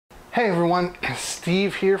Hey everyone,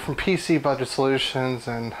 Steve here from PC Budget Solutions,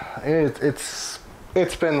 and it's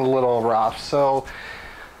been a little rough. So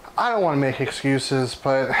I don't want to make excuses,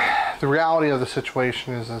 but the reality of the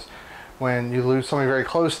situation is when you lose somebody very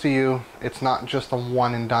close to you, it's not just a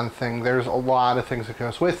one and done thing. There's a lot of things that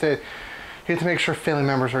goes with it. You have to make sure family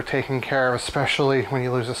members are taken care of, especially when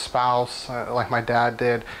you lose a spouse, like my dad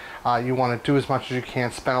did. You want to do as much as you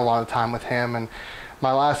can, spend a lot of time with him. And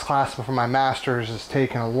my last class for my master's has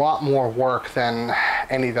taken a lot more work than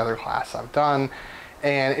any of the other class I've done,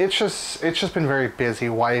 and it's just been very busy.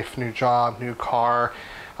 Wife, new job, new car,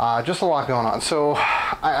 just a lot going on. So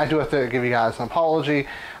I do have to give you guys an apology.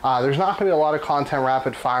 There's not going to be a lot of content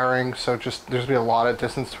rapid firing, so there's going to be a lot of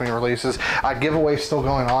distance between releases. Giveaway still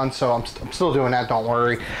going on, so I'm still doing that, don't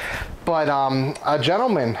worry. But a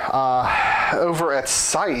gentleman over at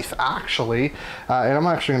Scythe, actually, and I'm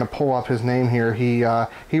actually going to pull up his name here.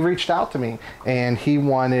 He reached out to me, and he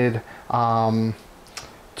wanted to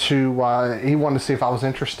see if I was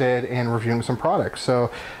interested in reviewing some products. So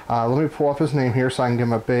let me pull up his name here so I can give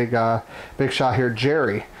him a big shot here.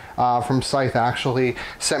 Jerry from Scythe actually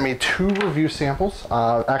sent me 2 review samples,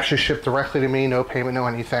 actually shipped directly to me, no payment, no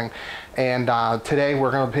anything. And today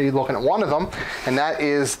we're going to be looking at one of them, and that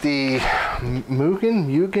is the Mugen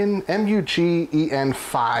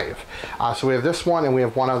MUGEN5. So we have this one and we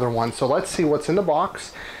have one other one. So let's see what's in the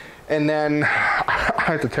box. And then I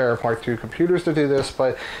had to tear apart 2 computers to do this,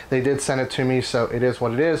 but they did send it to me, so it is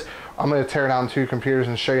what it is. I'm going to tear down 2 computers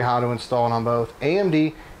and show you how to install it on both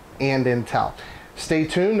AMD and Intel. Stay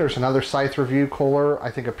tuned. There's another Scythe review cooler,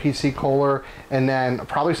 I think a PC cooler, and then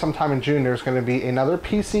probably sometime in June there's going to be another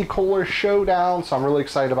PC cooler showdown, so I'm really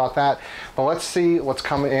excited about that. But let's see what's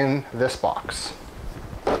coming in this box.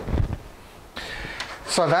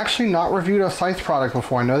 So I've actually not reviewed a Scythe product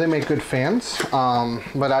before. I know they make good fans,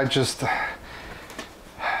 but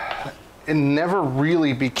it never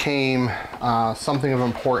really became something of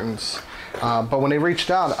importance. But when they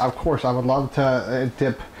reached out, of course, I would love to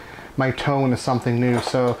dip my toe into something new.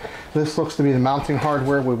 So this looks to be the mounting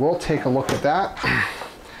hardware. We will take a look at that.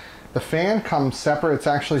 The fan comes separate. It's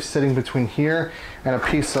actually sitting between here and a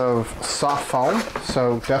piece of soft foam.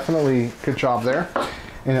 So definitely good job there.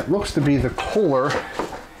 And it looks to be the cooler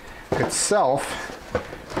itself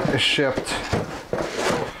is shipped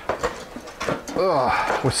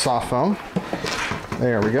with soft foam.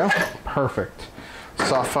 There we go. Perfect.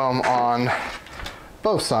 Soft foam on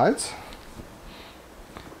both sides.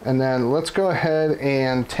 And then let's go ahead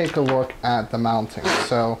and take a look at the mounting.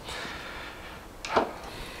 So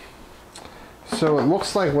it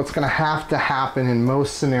looks like what's going to have to happen in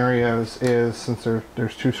most scenarios is, since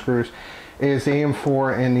there's 2 screws, is the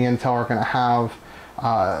AM4 and the Intel are going to have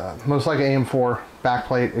most likely AM4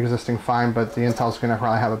 backplate existing fine, but the Intel's going to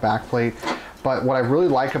probably have a backplate. But what I really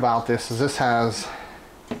like about this is this has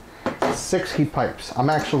 6 heat pipes. I'm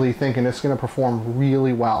actually thinking it's going to perform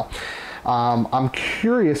really well. I'm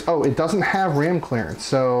curious. Oh, it doesn't have RAM clearance,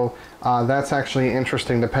 so that's actually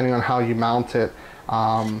interesting depending on how you mount it.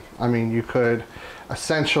 I mean, you could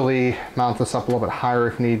essentially mount this up a little bit higher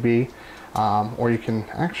if need be, or you can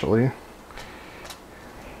actually...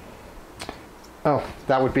 Oh,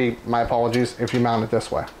 that would be, my apologies, if you mount it this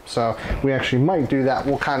way. So we actually might do that.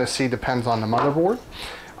 We'll kind of see, depends on the motherboard.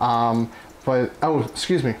 But, oh,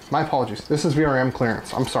 excuse me, my apologies. This is VRM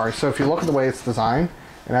clearance. I'm sorry. So if you look at the way it's designed,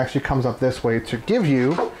 it actually comes up this way to give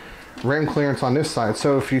you RAM clearance on this side.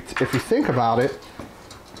 So if you think about it,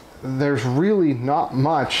 there's really not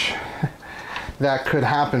much that could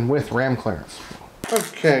happen with RAM clearance.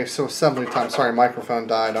 Okay, so assembly time. Sorry, microphone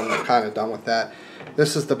died. I'm kind of done with that.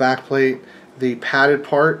 This is the back plate. The padded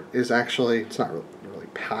part is actually, it's not really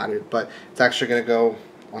padded, but it's actually going to go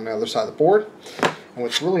on the other side of the board. And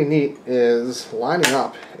what's really neat is lining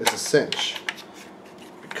up is a cinch.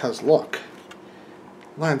 Because look,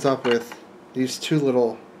 lines up with these 2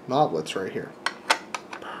 little knoblets right here.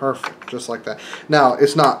 Perfect, just like that. Now,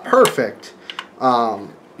 it's not perfect.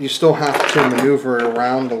 You still have to maneuver it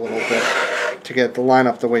around a little bit to get the line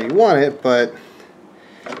up the way you want it, but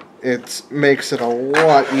it makes it a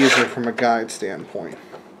lot easier from a guide standpoint.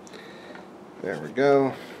 There we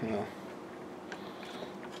go. Yeah.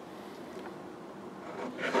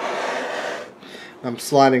 I'm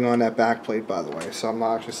sliding on that back plate, by the way, so I'm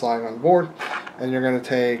not actually sliding on the board. And you're going to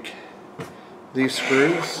take these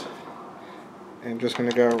screws and just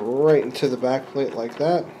going to go right into the back plate like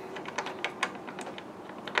that.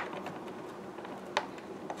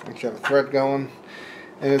 Once you have a thread going.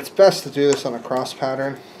 And it's best to do this on a cross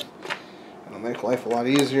pattern. It'll make life a lot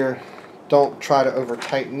easier. Don't try to over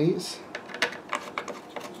tighten these.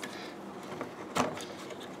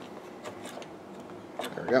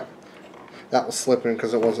 There we go. That was slipping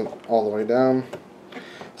because it wasn't all the way down.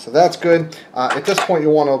 So that's good. At this point, you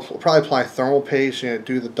want to probably apply thermal paste.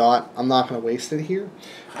 Do the dot. I'm not going to waste it here.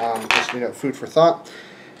 Just food for thought.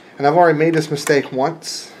 And I've already made this mistake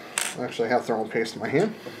once. Actually, I have thermal paste in my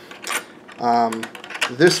hand.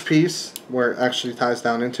 This piece, where it actually ties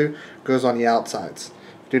down into, goes on the outsides.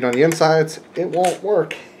 If you do it on the insides, it won't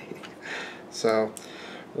work. So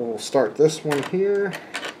we'll start this one here.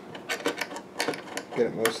 Get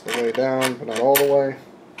it most of the way down, but not all the way.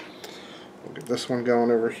 We'll get this one going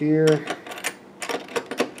over here.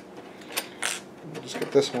 We'll just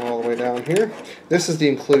get this one all the way down here. This is the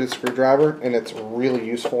included screwdriver, and it's really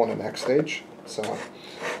useful in the next stage. So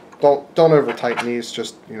don't over tighten these.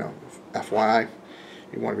 Just FYI,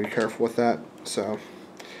 you want to be careful with that. So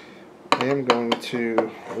I am going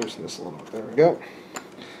to loosen this a little bit. There we go.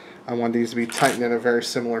 I want these to be tightened in a very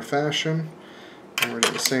similar fashion. And we're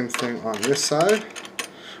doing the same thing on this side.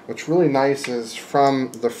 What's really nice is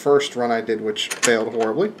from the first run I did, which failed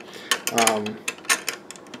horribly. Well,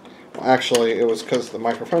 actually, it was because the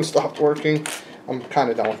microphone stopped working. I'm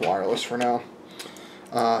kind of done with wireless for now.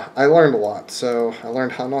 I learned a lot, so I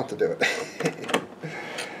learned how not to do it.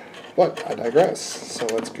 But I digress. So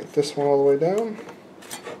let's get this one all the way down.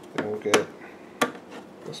 And we'll get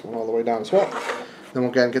this one all the way down as well. Then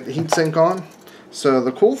we'll get the heatsink on. So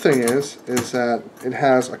the cool thing is that it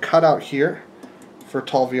has a cutout here for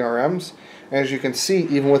tall VRMs. As you can see,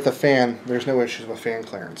 even with the fan, there's no issues with fan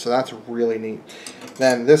clearance. So that's really neat.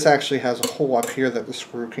 Then this actually has a hole up here that the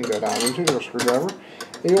screw can go down into, or screwdriver.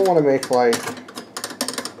 And you'll want to make like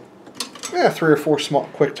 3 or 4 small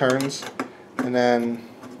quick turns, and then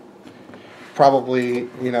probably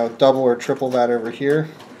double or triple that over here,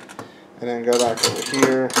 and then go back over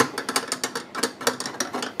here.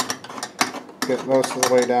 Get most of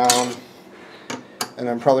the way down, and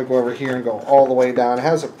then probably go over here and go all the way down. It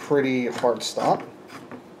has a pretty hard stop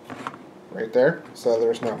right there, so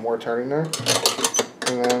there's no more turning there.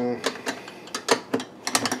 And then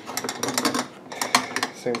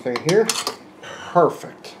same thing here.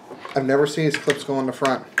 Perfect. I've never seen these clips go on the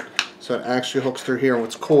front, so it actually hooks through here. And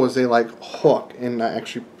what's cool is they like hook and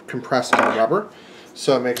actually compress on rubber,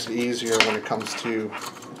 so it makes it easier when it comes to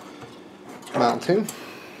mounting.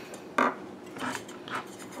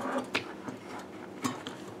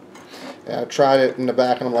 I tried it in the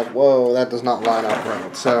back and I'm like, whoa, that does not line up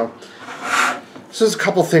right. So there's a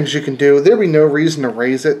couple things you can do. There'd be no reason to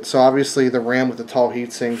raise it. So obviously the RAM with the tall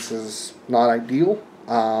heat sinks is not ideal,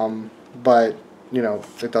 but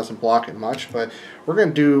it doesn't block it much. But we're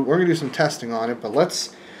gonna do some testing on it. But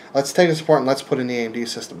let's take this apart and let's put in the AMD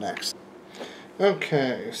system next.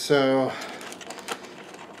 Okay, so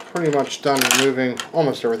pretty much done removing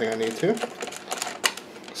almost everything I need to.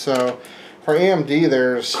 So for AMD,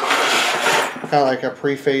 there's kind of like a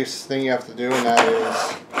preface thing you have to do, and that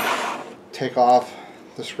is take off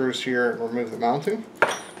the screws here and remove the mounting.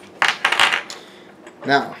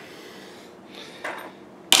 Now,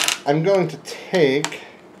 I'm going to take,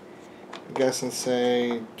 I guess, and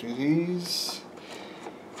say, do these?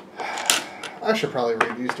 I should probably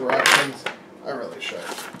read these directions. I really should.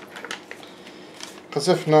 Because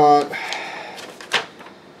if not, of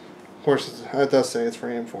course, it does say it's for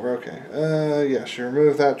AM4. Okay. Yes, you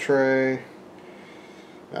remove that tray.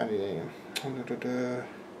 I need AM.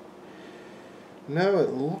 No,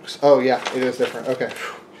 it looks. Oh, yeah, it is different. Okay.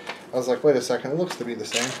 I was like, wait a second. It looks to be the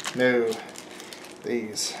same. No.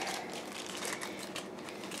 These.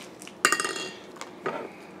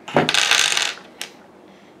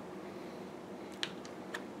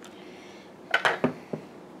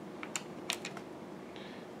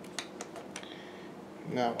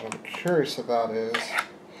 Now, what I'm curious about is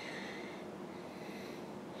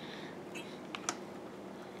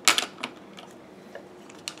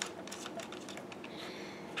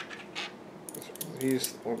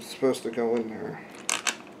these are supposed to go in there.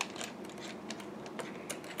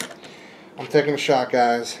 I'm taking a shot,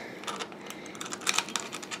 guys.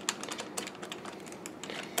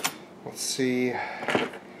 Let's see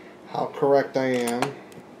how correct I am.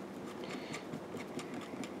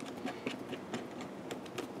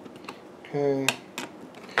 Okay.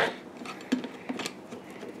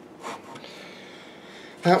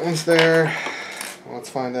 That one's there. Let's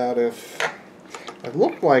find out if it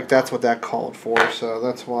looked like that's what that called for, so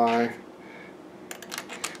that's why.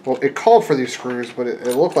 Well, it called for these screws, but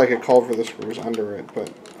it looked like it called for the screws under it, but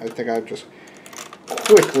I think I just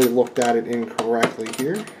quickly looked at it incorrectly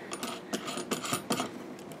here.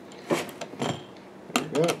 There we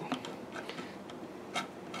go.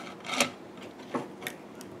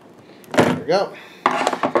 There we go.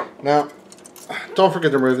 Now, don't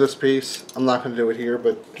forget to remove this piece. I'm not going to do it here,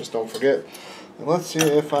 but just don't forget. And let's see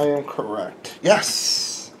if I am correct.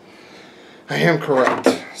 Yes, I am correct.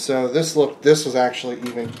 So this was actually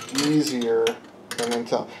even easier than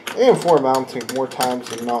Intel. AM4 mounting more times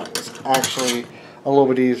than not is actually a little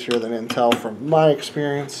bit easier than Intel from my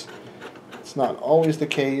experience. It's not always the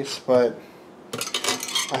case, but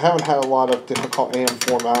I haven't had a lot of difficult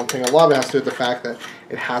AM4 mounting. A lot of it has to do with the fact that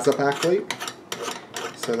it has a backplate.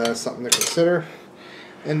 So that's something to consider.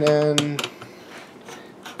 And then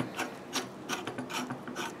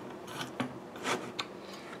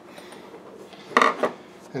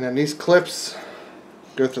these clips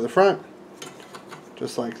go through the front,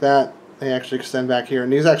 just like that. They actually extend back here,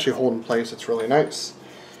 and these actually hold in place. It's really nice.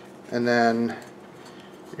 And then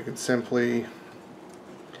you can simply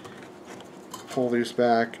pull these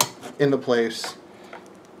back into place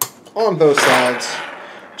on both sides,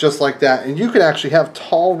 just like that. And you could actually have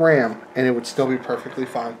tall RAM, and it would still be perfectly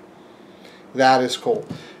fine. That is cool.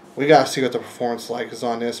 We gotta see what the performance like is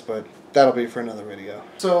on this, but that'll be for another video.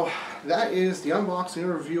 So that is the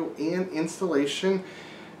unboxing, review, and installation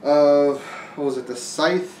of, what was it, the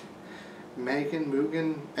Scythe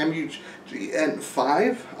Mugen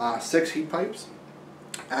MUGN5 6 heat pipes.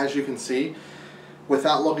 As you can see,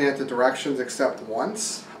 without looking at the directions except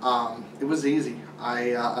once, it was easy.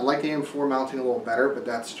 I like AM4 mounting a little better, but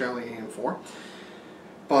that's generally AM4.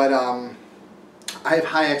 But I have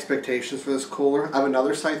high expectations for this cooler. I have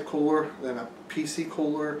another Scythe cooler, then a PC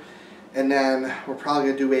cooler, and then we're probably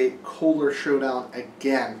going to do a cooler showdown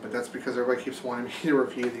again, but that's because everybody keeps wanting me to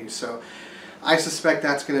review these. So I suspect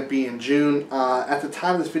that's going to be in June. At the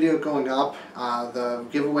time of this video going up, the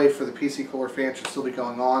giveaway for the PC cooler fan should still be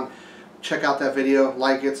going on. Check out that video,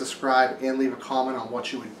 like it, subscribe, and leave a comment on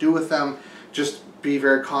what you would do with them. Just be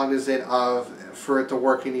very cognizant of, for it to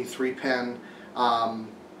work, you need 3-pin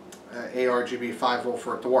ARGB 5V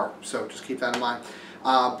for it to work. So just keep that in mind.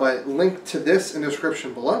 But link to this in the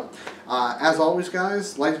description below. As always,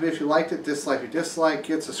 guys, like the video if you liked it, dislike if you dislike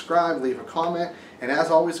it, subscribe, leave a comment. And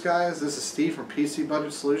as always, guys, this is Steve from PC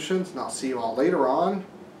Budget Solutions, and I'll see you all later on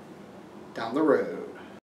down the road.